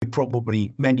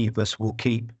probably, many of us will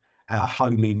keep our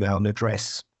home email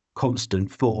address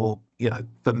constant for,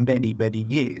 for many, many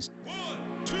years.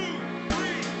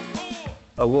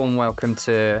 A warm welcome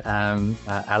to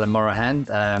Alan Morahan,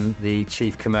 the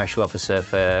Chief Commercial Officer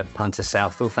for Punter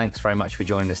Southall. Thanks very much for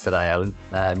joining us today, Alan.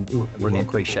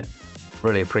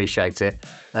 Really appreciate it.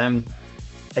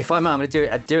 If I may, I'm going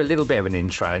to do a little bit of an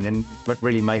intro and then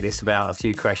really make this about a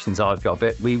few questions I've got.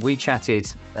 But we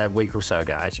chatted a week or so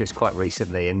ago, actually, it's quite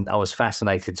recently, and I was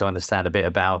fascinated to understand a bit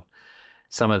about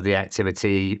some of the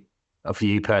activity for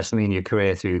you personally in your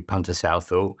career through Punter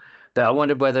Southall. But I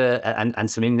wondered whether, and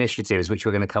some initiatives, which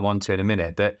we're going to come on to in a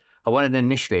minute, but I wanted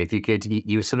initially, if you could,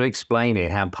 you were sort of explaining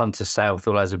how Punter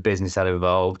Southall as a business had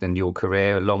evolved and your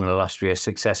career, a long and illustrious,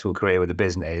 successful career with the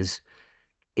business.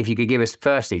 If you could give us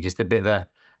firstly just a bit of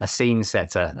a scene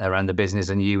setter around the business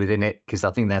and you within it, because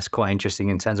I think that's quite interesting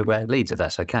in terms of where it leads, if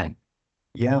that's okay.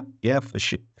 Yeah, for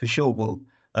sure. Well,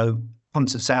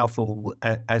 Punter Southall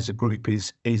as a group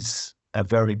is a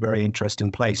very, very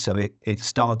interesting place. So it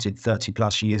started 30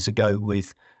 plus years ago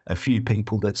with a few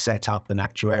people that set up an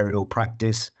actuarial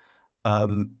practice,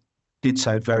 did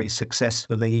so very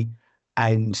successfully,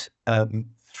 and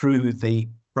through the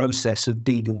process of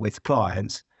dealing with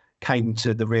clients, came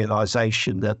to the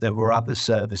realization that there were other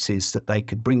services that they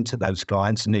could bring to those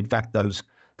clients. And in fact, those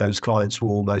clients were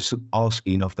almost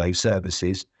asking of those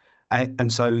services.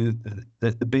 And so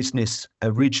the business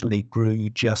originally grew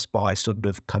just by sort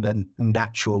of kind of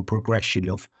natural progression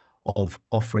of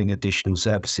offering additional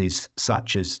services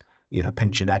such as,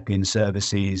 pension admin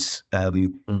services,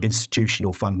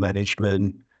 institutional fund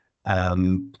management,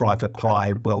 private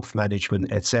client wealth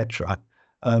management, etc.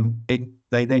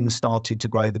 They then started to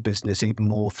grow the business even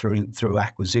more through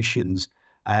acquisitions.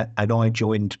 And I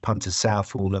joined Punter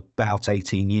Southall about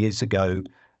 18 years ago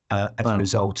as a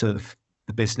result of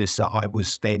the business that I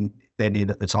was then in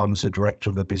at the time as a director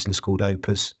of a business called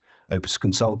Opus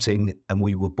Consulting, and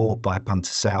we were bought by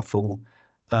Punter Southall.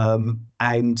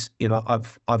 And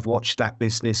I've watched that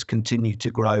business continue to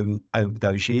grow over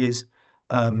those years.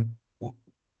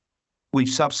 We've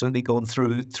subsequently gone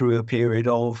through a period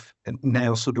of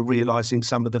now sort of realizing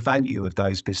some of the value of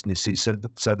those businesses.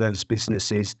 So those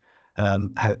businesses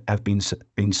have been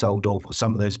sold off, or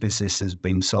some of those businesses have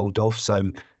been sold off.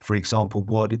 So, for example,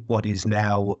 what is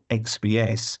now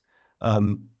XPS,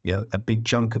 a big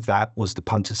chunk of that was the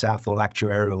Punter Southall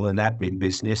actuarial and admin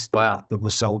business. Wow. That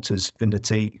was sold to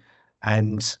Affinity,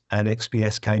 and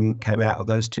XPS came out of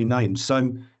those two names.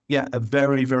 So, yeah, a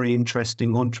very, very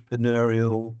interesting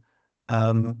entrepreneurial,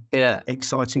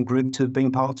 exciting group to have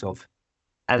been part of.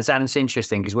 And it's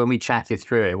interesting because when we chatted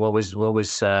through it,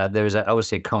 there was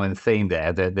obviously a common theme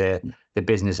there that the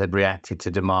business had reacted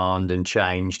to demand and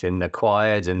changed and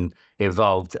acquired and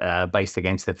evolved based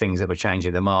against the things that were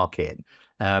changing the market.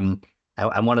 And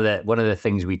one of the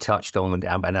things we touched on,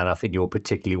 and I think you're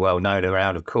particularly well known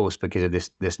around, of course, because of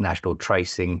this National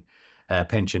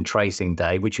Pension Tracing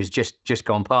Day, which has just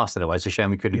gone past in a way. It's a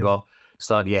shame we couldn't have got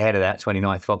slightly ahead of that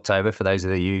 29th of October for those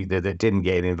of you that didn't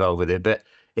get involved with it. But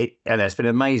it's been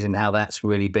amazing how that's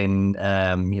really been,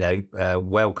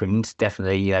 welcomed,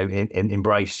 definitely,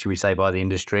 embraced, should we say, by the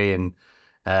industry, and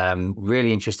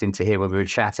really interesting to hear when we were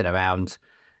chatting around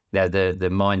the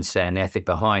mindset and ethic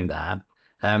behind that.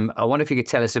 I wonder if you could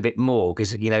tell us a bit more,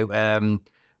 because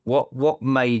what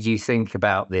made you think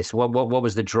about this? What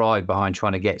was the drive behind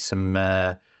trying to get some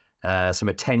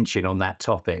attention on that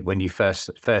topic when you first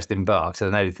embarked? I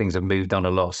know things have moved on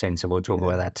a lot since, and we'll talk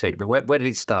about that too. But where did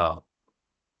it start?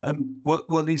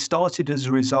 Well, it started as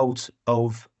a result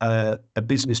of a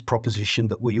business proposition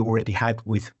that we already had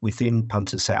within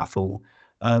Punter Southall.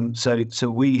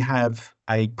 So we have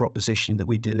a proposition that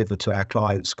we deliver to our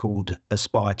clients called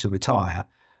Aspire to Retire,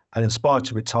 and Aspire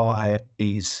to Retire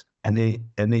is an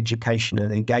education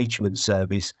and engagement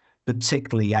service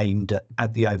particularly aimed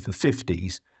at the over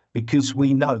 50s, because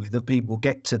we know that people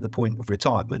get to the point of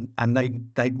retirement and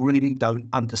they really don't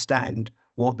understand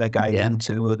what they're going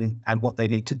into and what they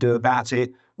need to do about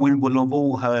it. We will have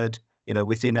all heard,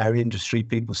 within our industry,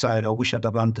 people saying, I wish I'd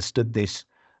have understood this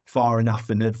far enough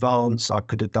in advance, I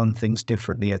could have done things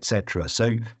differently, etc.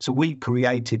 So we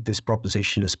created this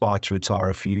proposition, Aspire to Retire,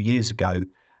 a few years ago,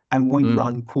 and we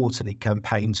run quarterly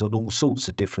campaigns on all sorts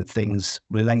of different things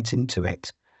relating to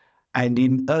it. And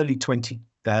in early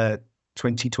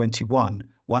 2021,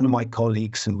 one of my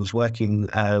colleagues who was working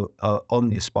on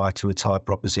the Aspire to Retire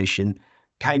proposition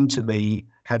came to me,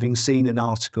 having seen an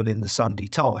article in the Sunday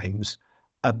Times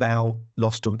about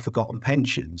lost and forgotten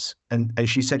pensions. And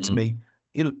she said to me,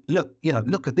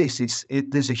 look at this.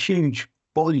 There's a huge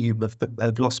volume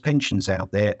of lost pensions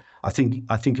out there. I think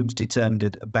it was determined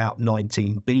at about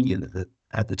 19 billion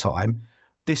at the time.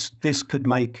 This could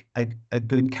make a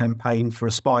good campaign for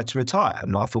Aspire to Retire,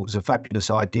 and I thought it was a fabulous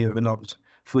idea, and I was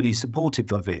fully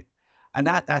supportive of it. And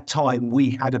at that time,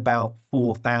 we had about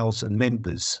 4,000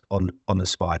 members on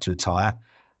Aspire to Retire.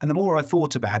 And the more I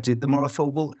thought about it, the more I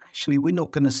thought, well, actually, we're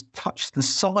not going to touch the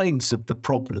sides of the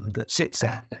problem that sits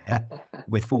out there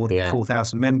with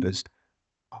 4,000 members.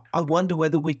 I wonder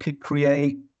whether we could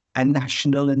create a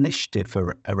national initiative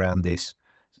around this.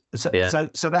 So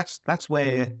that's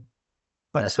where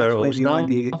that's where it all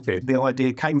the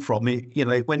idea came from.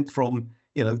 It went from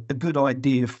a good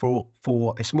idea for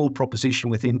a small proposition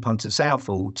within Punter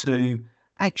Southall to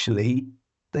actually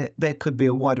there could be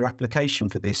a wider application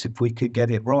for this if we could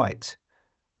get it right.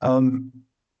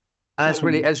 That's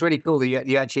really cool that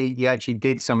you actually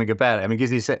did something about it. I mean,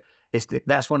 because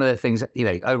that's one of the things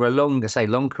that, over a long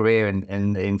career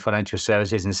in financial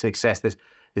services and success.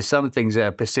 There's some things that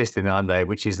are persistent, aren't they?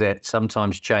 Which is that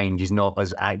sometimes change is not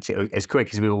as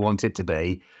quick as we all want it to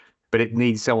be, but it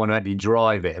needs someone to actually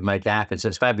drive it and make it happen. So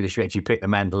it's fabulous you actually picked the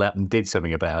mantle up and did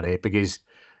something about it, because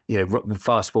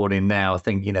fast forwarding now, I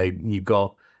think you've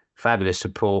got fabulous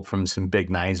support from some big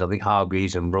names. I think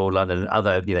Hargreaves and Royal London and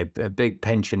other big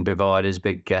pension providers,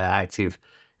 big active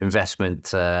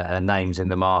investment names in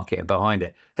the market behind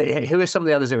it. Who are some of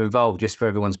the others that are involved, just for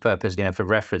everyone's purpose, for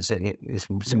reference?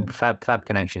 Some fab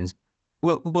connections.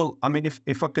 Well, I mean,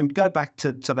 if I can go back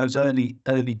to those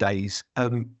early days,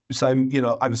 so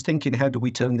I was thinking, how do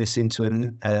we turn this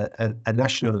into a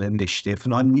national initiative?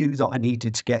 And I knew that I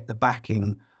needed to get the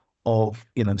backing of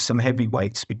some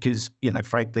heavyweights, because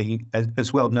frankly,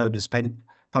 as well known as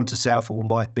Punter Southall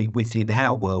might be within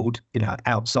our world,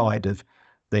 outside of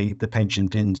the pension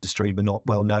industry, were not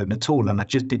well known at all, and I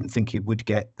just didn't think it would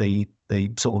get the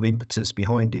sort of impetus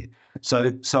behind it.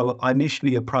 So I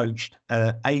initially approached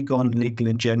Aegon, Legal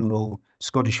and General,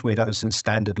 Scottish Widows, and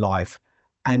Standard Life,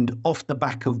 and off the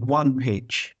back of one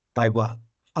pitch, they were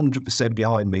 100%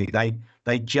 behind me.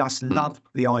 They just loved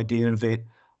the idea of it.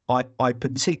 I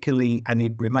particularly, and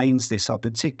it remains this, I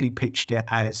particularly pitched it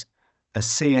as a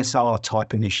CSR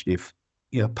type initiative.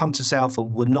 Punter Southall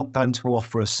were not going to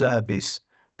offer a service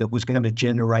that was going to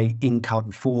generate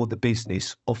income for the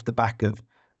business off the back of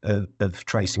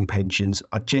tracing pensions.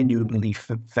 I genuinely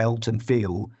felt and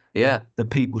feel that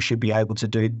people should be able to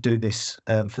do this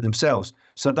for themselves.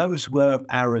 So those were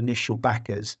our initial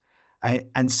backers.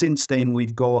 And since then,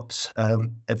 we've got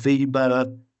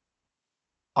Aviva,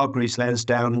 Hargreaves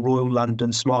Lansdowne, Royal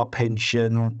London, Smart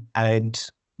Pension, and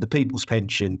the People's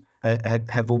Pension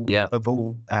have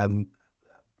all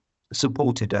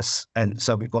supported us. And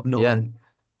so we've got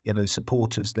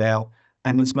supporters now,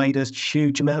 and it's made a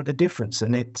huge amount of difference.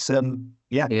 And it's I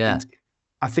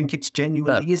think it's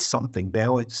genuinely is something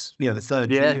now. It's the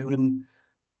third year, and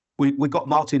we got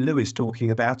Martin Lewis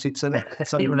talking about it. So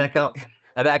that's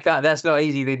not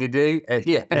easy thing to do.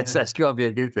 That's got to be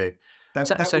a good thing.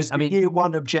 That was year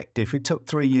one objective. It took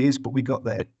 3 years, but we got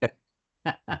there.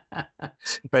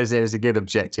 Suppose it was a good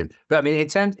objective, but I mean, in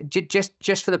terms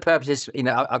just for the purposes, I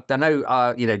know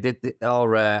our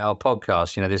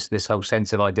podcast, this whole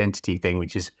sense of identity thing,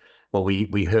 which is what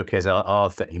we hook as our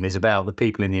theme, is about the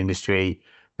people in the industry,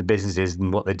 the businesses,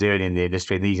 and what they're doing in the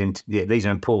industry. And these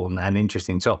are important and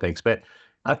interesting topics, but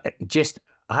I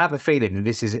have a feeling that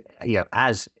this is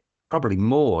as probably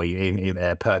more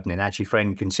pertinent actually for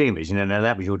end consumers. And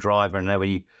that was your driver, and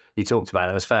when you talked about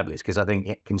it was fabulous, because I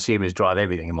think consumers drive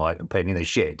everything, in my opinion. They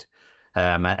should,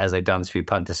 as they've done through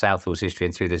Punter Southall's history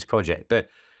and through this project. But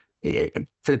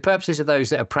for the purposes of those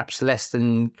that are perhaps less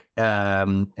than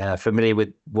familiar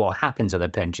with what happens to their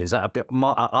pensions, I'm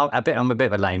a bit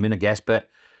of a layman, I guess, but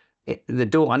I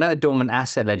know the dormant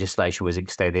asset legislation was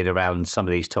extended around some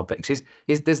of these topics.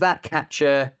 Does that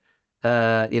capture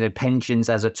pensions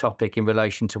as a topic in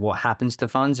relation to what happens to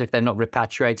funds if they're not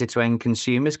repatriated to end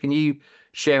consumers? Can you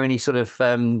share any sort of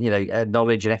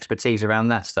knowledge and expertise around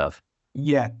that stuff?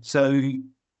 Yeah. So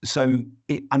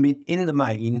I mean, in the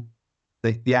main,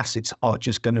 the assets are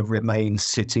just going to remain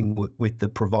sitting with the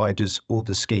providers or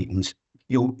the schemes.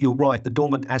 You're right. The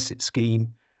dormant asset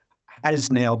scheme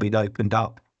has now been opened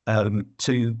up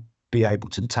to be able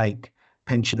to take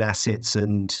pension assets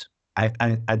and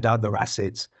other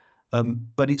assets.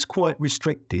 But it's quite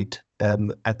restricted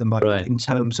at the moment in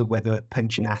terms of whether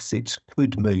pension assets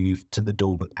could move to the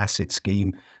dormant asset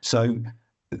scheme. So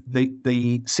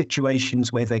the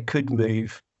situations where they could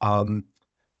move are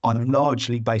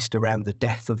largely based around the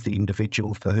death of the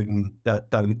individual for whom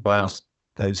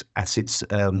those assets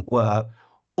were,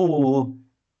 or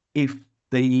if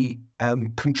the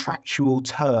contractual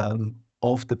term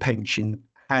of the pension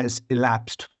has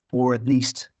elapsed for at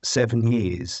least 7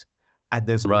 years, and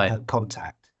there's been Right. no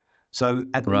contact. So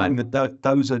at the Right. moment,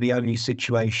 those are the only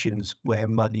situations where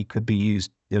money could be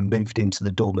used and moved into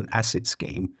the dormant asset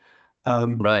scheme.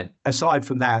 Right. Aside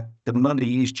from that, the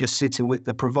money is just sitting with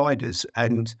the providers,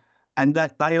 and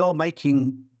that they are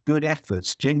making good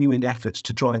efforts, genuine efforts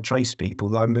to try and trace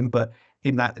people. I remember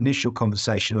in that initial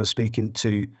conversation, I was speaking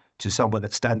to someone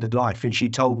at Standard Life, and she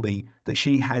told me that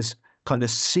she has kind of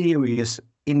serious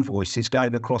invoices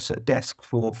going across her desk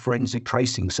for forensic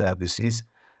tracing services,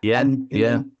 Yeah. and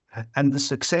Yeah. and the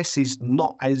success is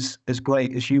not as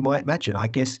great as you might imagine. I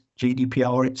guess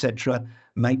GDPR, etc.,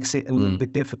 makes it a little Mm.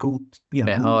 bit difficult, Bit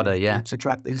more harder. Yeah. difficult to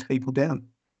track these people down.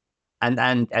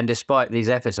 And despite these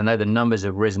efforts, I know the numbers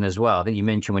have risen as well. I think you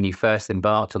mentioned when you first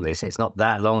embarked on this, it's not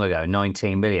that long ago,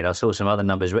 19 million. I saw some other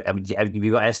numbers. Have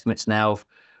you got estimates now of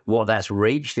what that's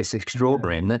reached? It's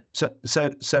extraordinary, isn't it? So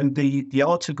the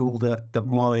article that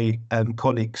my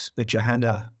colleagues,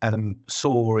 Johanna,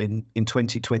 saw in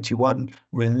 2021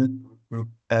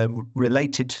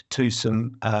 related to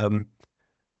some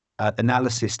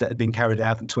analysis that had been carried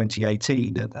out in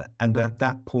 2018, and at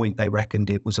that point they reckoned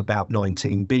it was about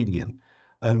 19 billion.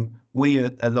 We,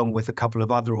 along with a couple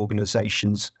of other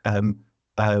organisations,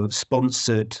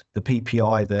 sponsored the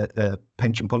PPI, the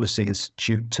Pension Policy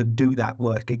Institute, to do that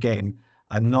work again.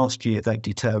 And last year they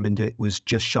determined it was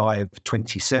just shy of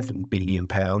 27 billion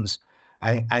pounds.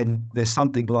 And there's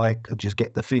something like, I'll just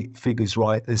get the figures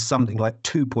right, there's something like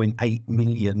 2.8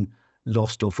 million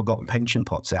lost or forgotten pension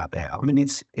pots out there. I mean,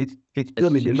 it's It's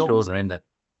enormous. extraordinary, isn't it?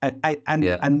 And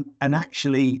Yeah.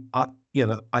 actually,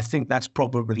 I think that's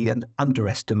probably an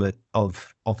underestimate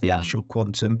of the Mm. actual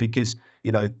quantum, because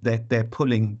they're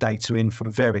pulling data in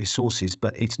from various sources,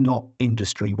 but it's not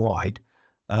industry wide.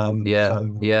 Yeah.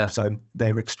 Yeah. So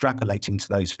they're extrapolating to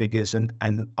those figures and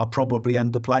are probably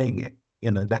underplaying it,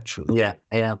 naturally. Yeah,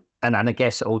 yeah, and I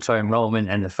guess auto enrollment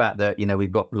and the fact that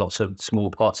we've got lots of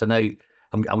small pots. I know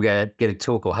I'm going to get a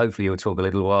talk, or hopefully you'll talk a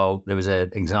little while. There was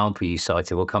an example you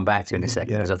cited. We'll come back to in a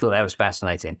second, Yeah. because I thought that was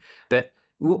fascinating. But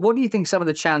what do you think some of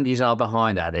the challenges are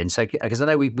behind that? Then, so because I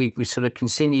know we sort of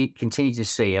continue to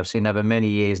see. I've seen over many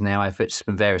years now efforts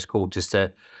from various quarters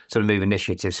to sort of move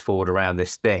initiatives forward around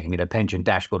this thing. Pension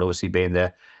dashboard obviously being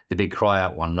the big cry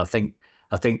out one. And I think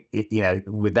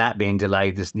with that being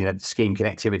delayed, this the scheme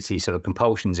connectivity sort of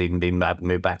compulsions even being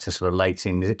moved back to sort of late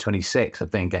in, is it 26? I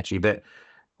think actually. But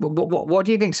what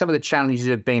do you think some of the challenges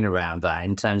have been around that,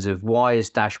 in terms of why has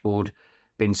dashboard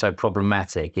been so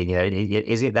problematic? And,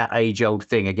 is it that age old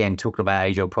thing again, talking about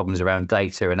age old problems around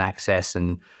data and access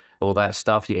and all that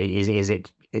stuff? Is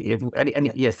it any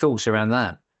your thoughts around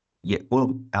that? Yeah,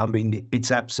 well, I mean,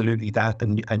 it's absolutely that,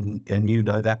 and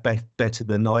that better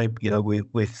than I,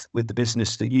 with the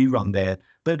business that you run there.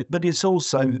 But it's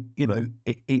also,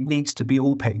 it needs to be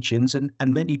all pensions, and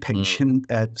many Mm. pension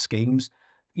schemes,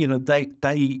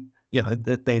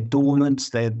 that they're dormant,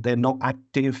 they're not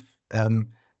active.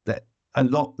 That a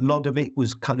lot of it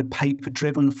was kind of paper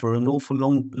driven for an awful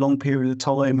long period of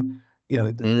time. The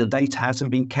Mm. data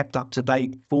hasn't been kept up to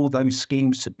date for those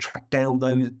schemes to track down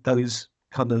those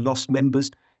kind of lost members.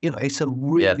 It's a Yeah.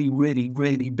 really, really,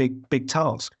 really big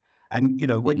task. And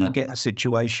when you Yeah. get a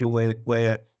situation where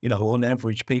on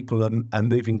average people are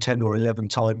moving 10 or 11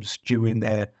 times during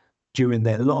their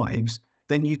lives,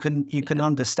 then you can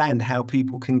understand how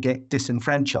people can get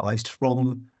disenfranchised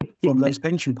from those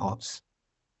pension pots.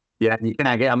 Yeah, you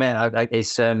can get. I mean,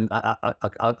 it's I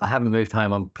haven't moved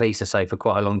home, I'm pleased to say, for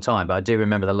quite a long time. But I do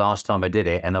remember the last time I did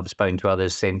it, and I've spoken to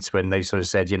others since, when they sort of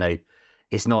said,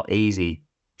 it's not easy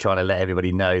trying to let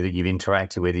everybody know that you've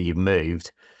interacted with it, you've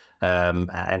moved, and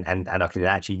I can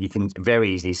actually, you can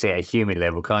very easily see at a human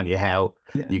level, can't you, how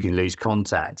Yeah. you can lose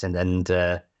contact, and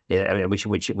yeah, I mean, which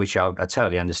I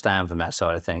totally understand from that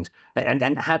side of things.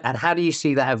 And how do you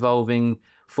see that evolving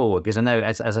forward? Because I know,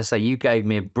 as I say, you gave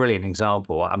me a brilliant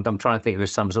example. I'm trying to think of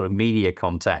some sort of media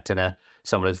contact, and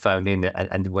someone had phoned in,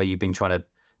 and where you've been trying to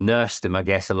nurse them, I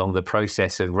guess, along the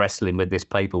process of wrestling with this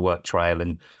paperwork trail,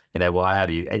 and why how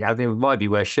do you? I think it might be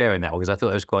worth sharing that one, because I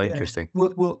thought it was quite Yeah. interesting.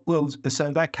 Well, so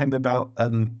that came about.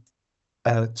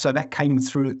 So that came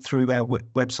through our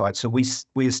website. So we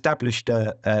established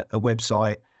a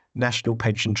website,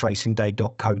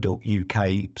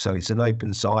 nationalpensiontracingday.co.uk. So it's an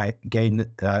open site. Again,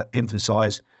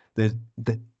 emphasise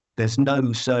there's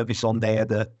no service on there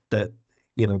that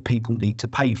people need to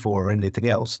pay for or anything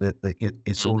else. That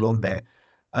it's all on there.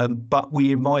 But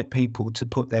we invite people to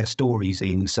put their stories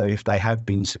in. So if they have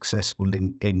been successful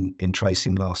in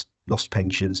tracing lost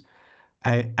pensions,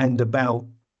 and about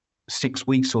 6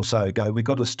 weeks or so ago, we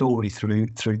got a story through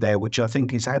there, which I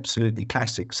think is absolutely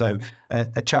classic. So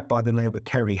a chap by the name of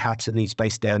Kerry Hatton, he's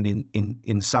based down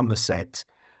in Somerset,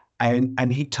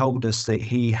 and he told us that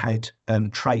he had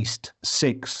traced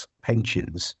 6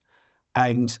 pensions,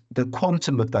 and the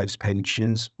quantum of those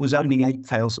pensions was only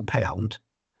 £8,000.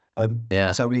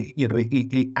 Yeah. So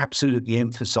he absolutely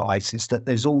emphasises that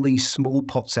there's all these small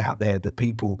pots out there that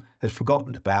people have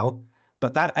forgotten about,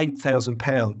 but that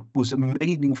 £8,000 was a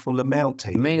meaningful amount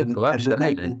to him, Meaningful, and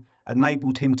absolutely.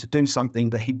 enabled him to do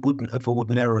something that he wouldn't have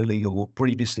ordinarily or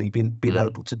previously been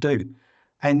able to do.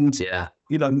 And Yeah.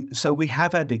 so we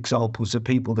have had examples of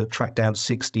people that track down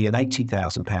 60 and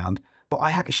 80,000 pound. But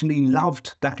I actually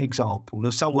loved that example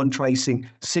of someone tracing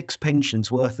 6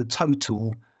 pensions worth a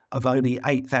total of only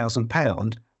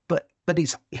 £8,000, but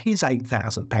it's his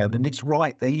 £8,000, and it's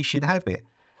right that he should have it.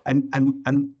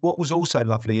 And what was also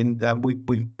lovely, and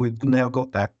we've now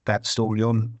got that story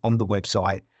on the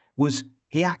website, was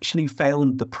he actually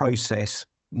found the process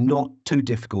not too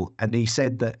difficult, and he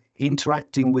said that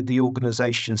interacting with the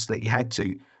organisations that he had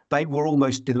to, they were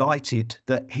almost delighted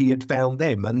that he had found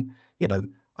them. And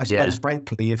I suppose,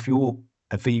 frankly, if you're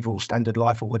Aviva or Standard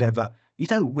Life or whatever, you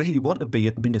don't really want to be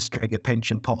administering a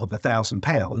pension pot of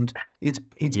 £1,000. It's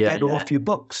better off your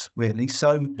books, really.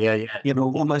 So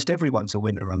almost everyone's a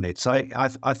winner on it. So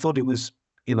I thought it was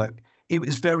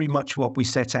very much what we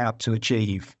set out to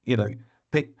achieve.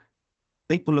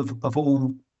 People of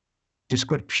all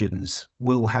descriptions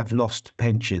will have lost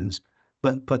pensions,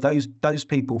 but those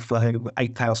people for whom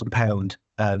 £8,000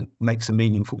 makes a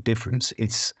meaningful difference,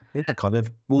 it's kind of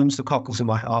warms the cockles in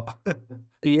my heart.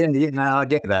 No, I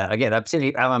get that.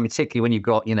 Particularly when you've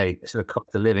got sort of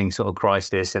cost of living sort of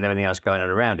crisis and everything else going on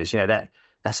around us.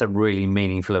 That's a really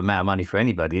meaningful amount of money for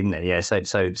anybody, isn't it? Yeah.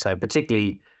 So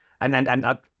particularly. And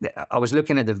I was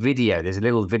looking at the video. There's a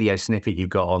little video snippet you've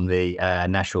got on the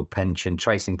National Pension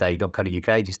Tracing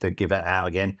Day.co.uk, just to give that out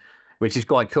again, which is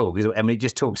quite cool because it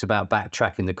just talks about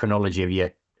backtracking the chronology of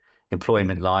your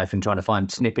employment life and trying to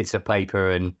find snippets of paper,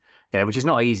 and which is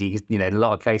not easy. In a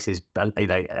lot of cases, a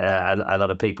lot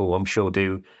of people, I'm sure,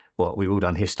 do what we've all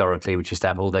done historically, which is to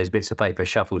have all those bits of paper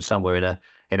shuffled somewhere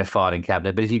in a filing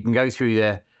cabinet. But if you can go through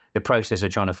the process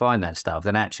of trying to find that stuff,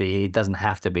 then actually it doesn't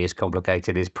have to be as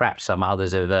complicated as perhaps some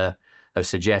others have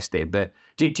suggested. But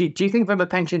do you think from a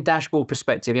pension dashboard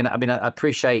perspective, I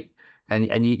appreciate,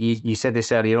 and you said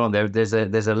this earlier on, there's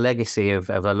a legacy of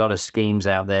a lot of schemes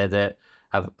out there that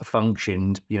have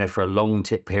functioned, for a long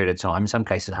period of time, in some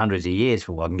cases hundreds of years,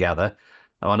 from what I can gather,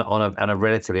 on a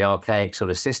relatively archaic sort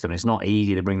of system. It's not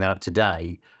easy to bring that up to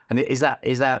date. And is that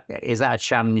a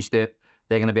challenge that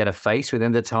they're going to be able to face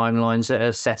within the timelines that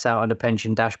are set out on the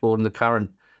pension dashboard and the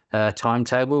current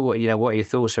timetable? What are your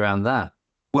thoughts around that?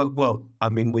 Well, I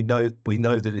mean, we know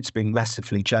that it's been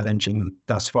massively challenging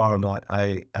thus far, and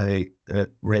I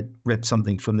read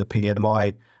something from the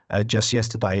PMI just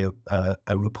yesterday,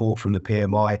 a report from the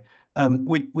PMI,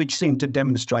 which seemed to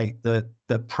demonstrate that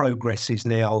the progress is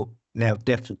now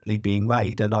definitely being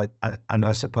made, and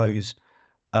I suppose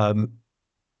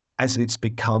as it's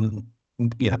become,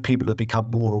 people have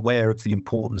become more aware of the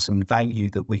importance and value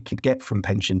that we could get from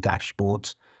pension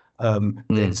dashboards.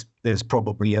 There's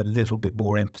probably a little bit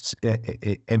more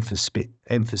emphasis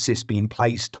being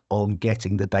placed on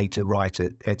getting the data right,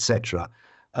 etc.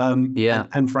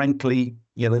 And frankly,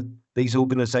 these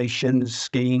organisations,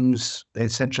 schemes,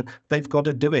 etc., they've got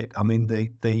to do it. I mean,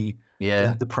 the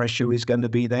pressure is going to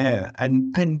be there,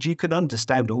 and you can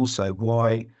understand also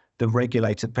why the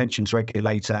pensions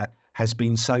regulator has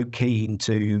been so keen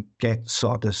to get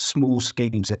sort of small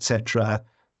schemes, etc.,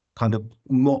 kind of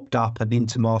mopped up and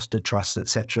into master trusts,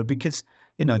 etc., because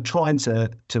trying to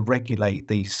regulate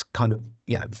these kind of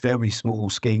very small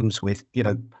schemes with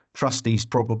trustees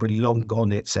probably long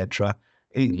gone, etc.,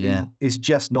 is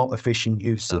just not efficient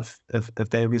use of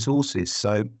their resources.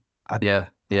 So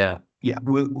they'll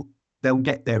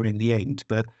get there in the end.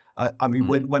 But I mean,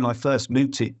 when I first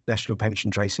moved to National Pension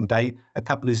Tracing Day, a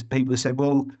couple of people said,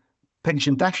 "Well,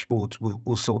 pension dashboards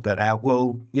will sort that out."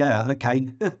 Well, yeah, okay.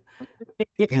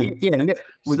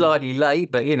 Slightly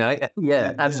late, but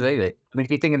absolutely. I mean,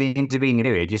 if you think of the intervening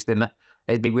period, just then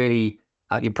it'd be really,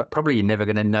 you're never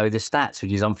going to know the stats,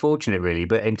 which is unfortunate, really.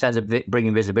 But in terms of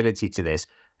bringing visibility to this,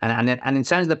 and in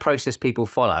terms of the process people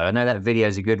follow, I know that video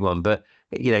is a good one, but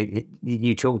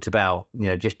you talked about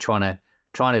just trying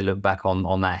to look back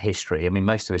on that history. I mean,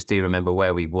 most of us do remember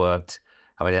where we worked.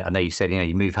 I mean, I know you said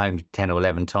you move home 10 or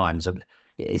 11 times.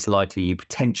 It's likely you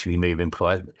potentially move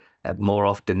employers more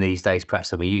often these days,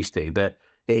 perhaps, than we used to. But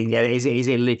is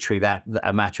it literally that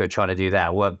a matter of trying to do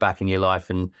that, work back in your life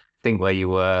and think where you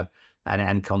were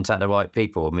and contact the right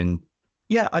people. I mean,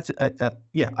 Yeah, I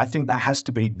think that has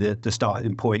to be the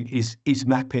starting point. Is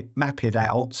map it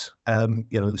out.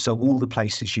 So all the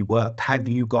places you work, have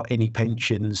you got any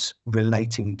pensions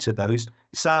relating to those?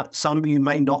 So some of you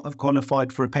may not have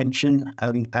qualified for a pension.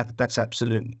 That's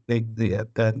absolutely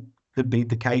could be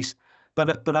the case.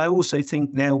 But I also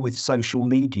think now with social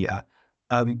media,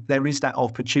 there is that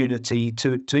opportunity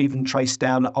to even trace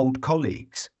down old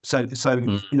colleagues. So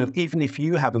even if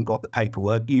you haven't got the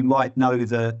paperwork, you might know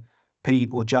the Pete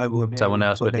or Joe or someone Mary,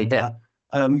 else would, yeah.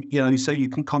 whatever. So you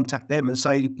can contact them and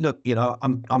say, look,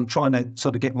 I'm trying to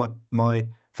sort of get my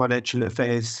financial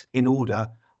affairs in order.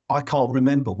 I can't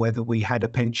remember whether we had a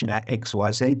pension at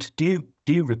XYZ. Do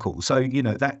you recall? So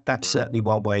that's certainly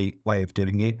one way of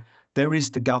doing it. There is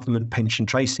the government pension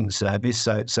tracing service,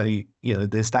 so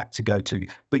there's that to go to.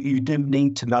 But you do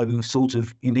need to know you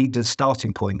need a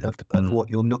starting point of what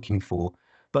you're looking for.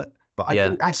 But I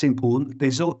think that's important.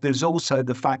 There's also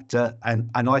the factor, and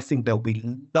I think there'll be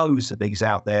loads of these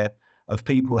out there of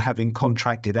people having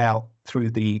contracted out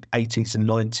through the 80s and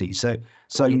 90s.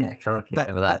 So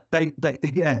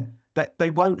they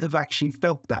won't have actually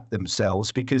felt that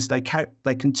themselves because they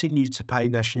continue to pay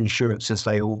national insurance as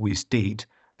they always did.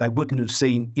 They wouldn't have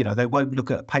seen, they won't look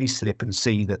at a pay slip and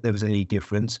see that there was any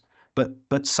difference.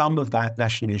 But some of that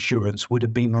national insurance would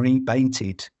have been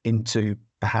rebated into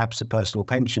perhaps a personal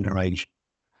pension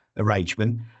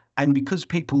arrangement. And because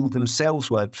people themselves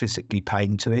weren't physically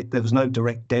paying to it, there was no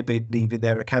direct debit leaving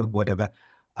their account, whatever.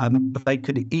 But they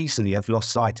could easily have lost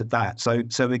sight of that. So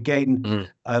again,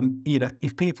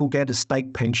 if people get a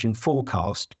state pension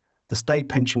forecast, the state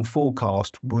pension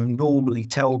forecast will normally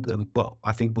tell them, well,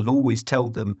 I think will always tell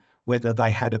them whether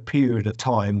they had a period of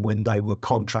time when they were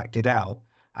contracted out.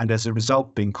 And as a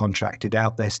result, being contracted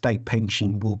out, their state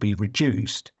pension will be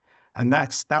reduced. And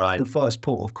that's right. The first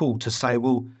port of call to say,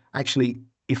 well, actually,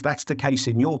 if that's the case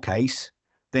in your case,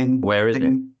 then where is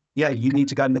it? Yeah, you need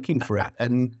to go looking for it.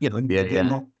 And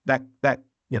that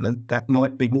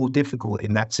might be more difficult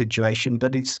in that situation,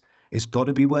 but it's got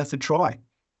to be worth a try.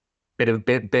 Bit of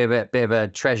a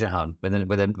treasure hunt with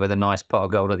a nice pot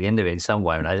of gold at the end of it in some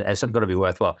way, and it's got to be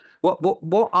worthwhile.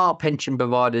 What are pension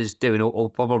providers doing, or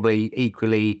probably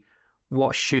equally,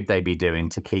 what should they be doing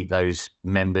to keep those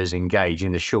members engaged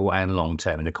in the short and long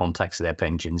term in the context of their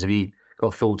pensions? Have you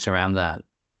got thoughts around that?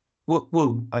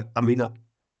 Well,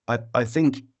 I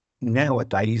think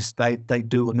nowadays they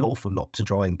do an awful lot to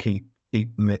try and keep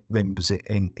members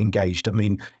engaged. I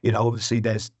mean, obviously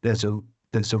there's a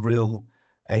real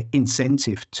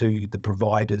incentive to the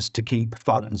providers to keep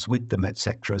funds with them,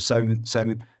 etc. So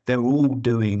they're all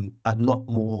doing a lot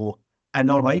more and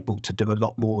are able to do a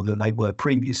lot more than they were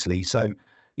previously. So,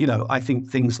 I think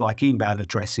things like email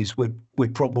addresses, we're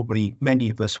probably, many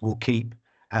of us will keep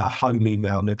our home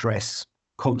email address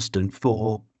constant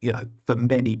for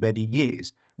many, many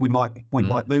years. We might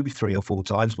move 3 or 4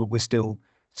 times, but we're still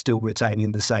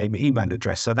retaining the same email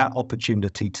address. So that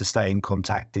opportunity to stay in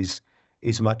contact is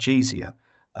much easier.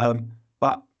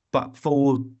 But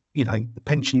for the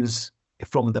pensioners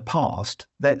from the past,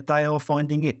 that they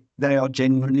are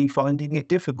genuinely finding it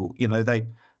difficult. They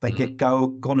get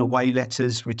gone away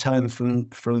letters returned from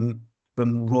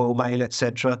Royal Mail,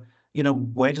 etc.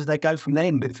 Where do they go from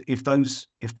then? If those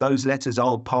letters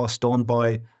aren't passed on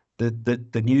by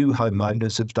the new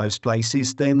homeowners of those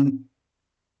places, then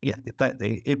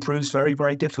it proves very,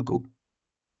 very difficult.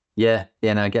 Yeah,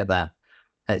 no, I get that.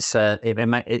 It's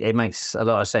it makes a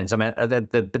lot of sense. I mean,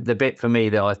 the bit for me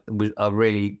that I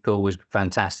really thought was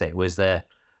fantastic was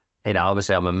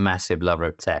obviously I'm a massive lover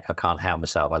of tech. I can't help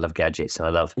myself. I love gadgets and I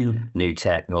love new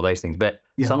tech and all those things. But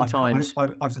sometimes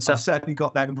I've certainly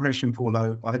got that impression,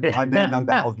 Paulo. I know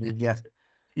that of you. Yes.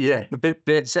 Yeah, a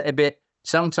bit.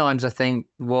 Sometimes I think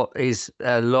what is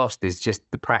lost is just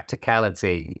the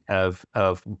practicality of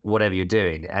whatever you're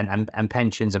doing, and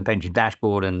pensions and pension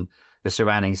dashboard and the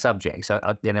surrounding subjects. So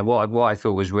what I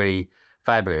thought was really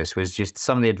fabulous was just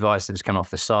some of the advice that's come off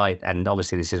the site, and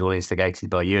obviously this is all instigated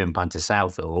by you and Punter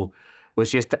Southall, was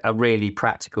just a really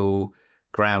practical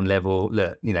ground level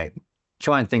look.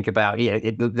 Try and think about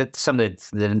some of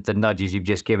the nudges you've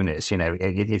just given us.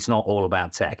 It's not all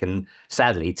about tech, and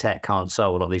sadly, tech can't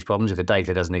solve a lot of these problems. If the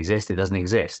data doesn't exist, it doesn't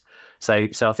exist. So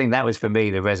I think that was for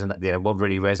me what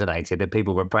really resonated. That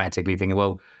people were practically thinking,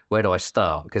 well, where do I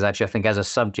start? Because actually, I think as a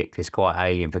subject, it's quite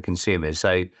alien for consumers.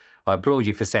 So I applaud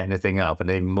you for setting the thing up, and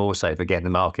even more so for getting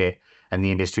the market and the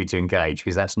industry to engage,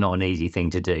 because that's not an easy thing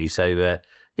to do. So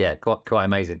quite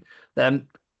amazing.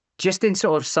 Just in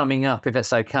sort of summing up, if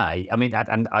that's okay. I mean,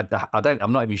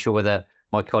 I'm not even sure whether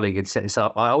my colleague had set this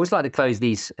up. I always like to close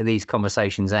these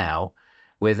conversations out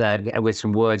with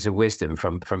some words of wisdom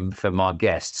from our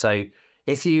guests. So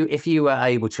if you were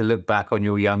able to look back on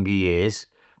your younger years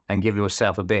and give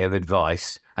yourself a bit of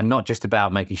advice, and not just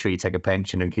about making sure you take a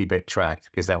pension and keep it tracked,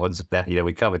 because that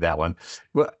we covered that one.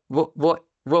 What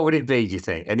would it be, do you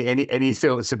think? Any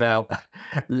thoughts about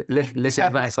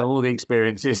listen back on all the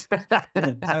experiences?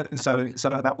 So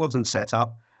that wasn't set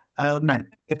up. No.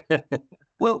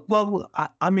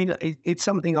 I mean, it's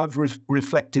something I've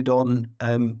reflected on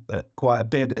quite a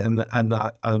bit, and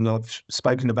I've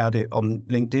spoken about it on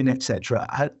LinkedIn,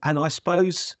 etc. And I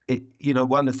suppose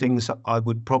one of the things that I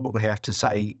would probably have to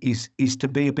say is to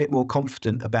be a bit more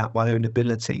confident about my own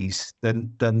abilities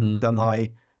than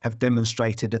I have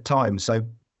demonstrated at times. So,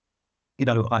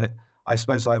 I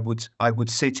suppose I would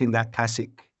sit in that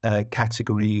classic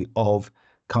category of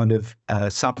kind of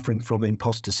suffering from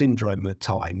imposter syndrome at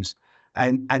times.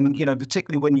 And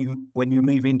particularly when you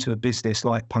move into a business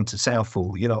like Punter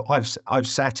Southall, I've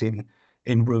sat in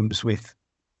rooms with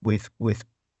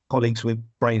colleagues with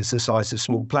brains the size of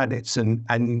small planets, and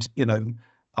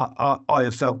I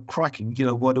have felt, cracking,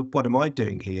 what am I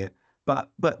doing here?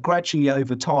 But gradually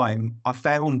over time, I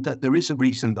found that there is a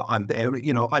reason that I'm there.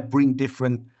 I bring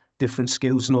different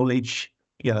skills, knowledge,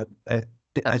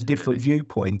 different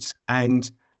viewpoints, and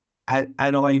I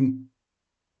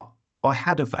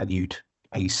had a valued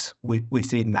place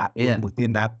within that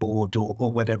within that board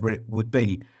or whatever it would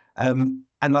be. And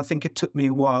I think it took me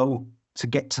a while to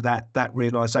get to that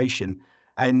realization.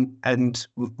 And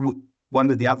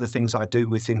one of the other things I do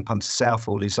within Punter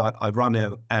Southall is I run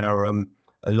our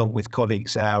along with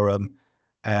colleagues our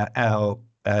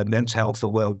mental health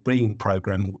or wellbeing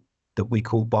program that we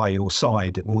call By Your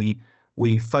Side. And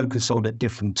we focus on a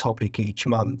different topic each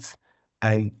month.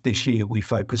 And this year we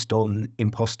focused on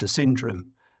imposter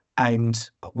syndrome. And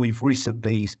we've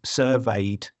recently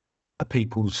surveyed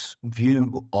people's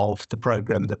view of the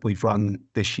program that we've run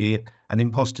this year. And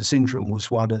imposter syndrome was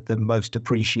one of the most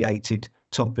appreciated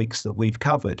topics that we've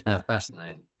covered. Oh,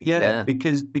 fascinating. Yeah.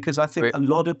 Because I think a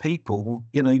lot of people,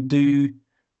 do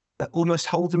almost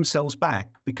hold themselves back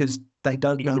because they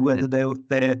don't know whether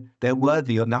they're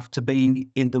worthy enough to be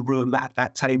in the room at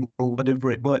that table,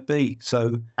 whatever it might be.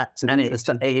 So, and it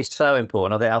is so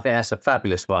important. I think that's a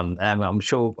fabulous one. I'm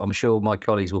sure my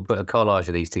colleagues will put a collage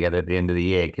of these together at the end of the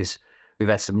year, because we've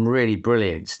had some really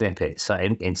brilliant snippets. So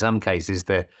in some cases,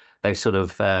 those sort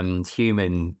of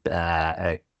human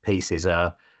pieces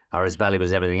are as valuable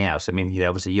as everything else. I mean,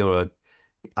 obviously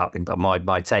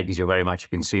my take is you're very much a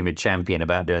consumer champion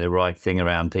about doing the right thing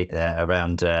around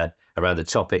the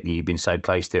topic that you've been so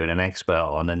close to and an expert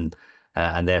on, and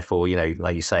therefore,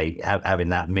 like you say, having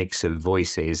that mix of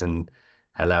voices and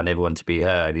allowing everyone to be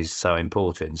heard is so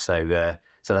important. So I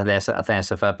think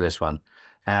that's a fabulous one.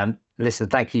 Listen,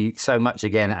 thank you so much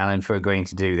again, Alan, for agreeing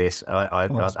to do this. I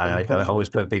always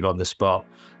put people on the spot.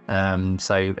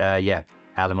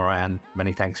 Alan Morahan,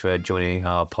 many thanks for joining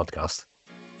our podcast.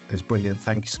 It's brilliant.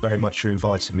 Thanks very much for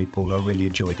inviting me, Paul. I really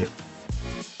enjoyed it.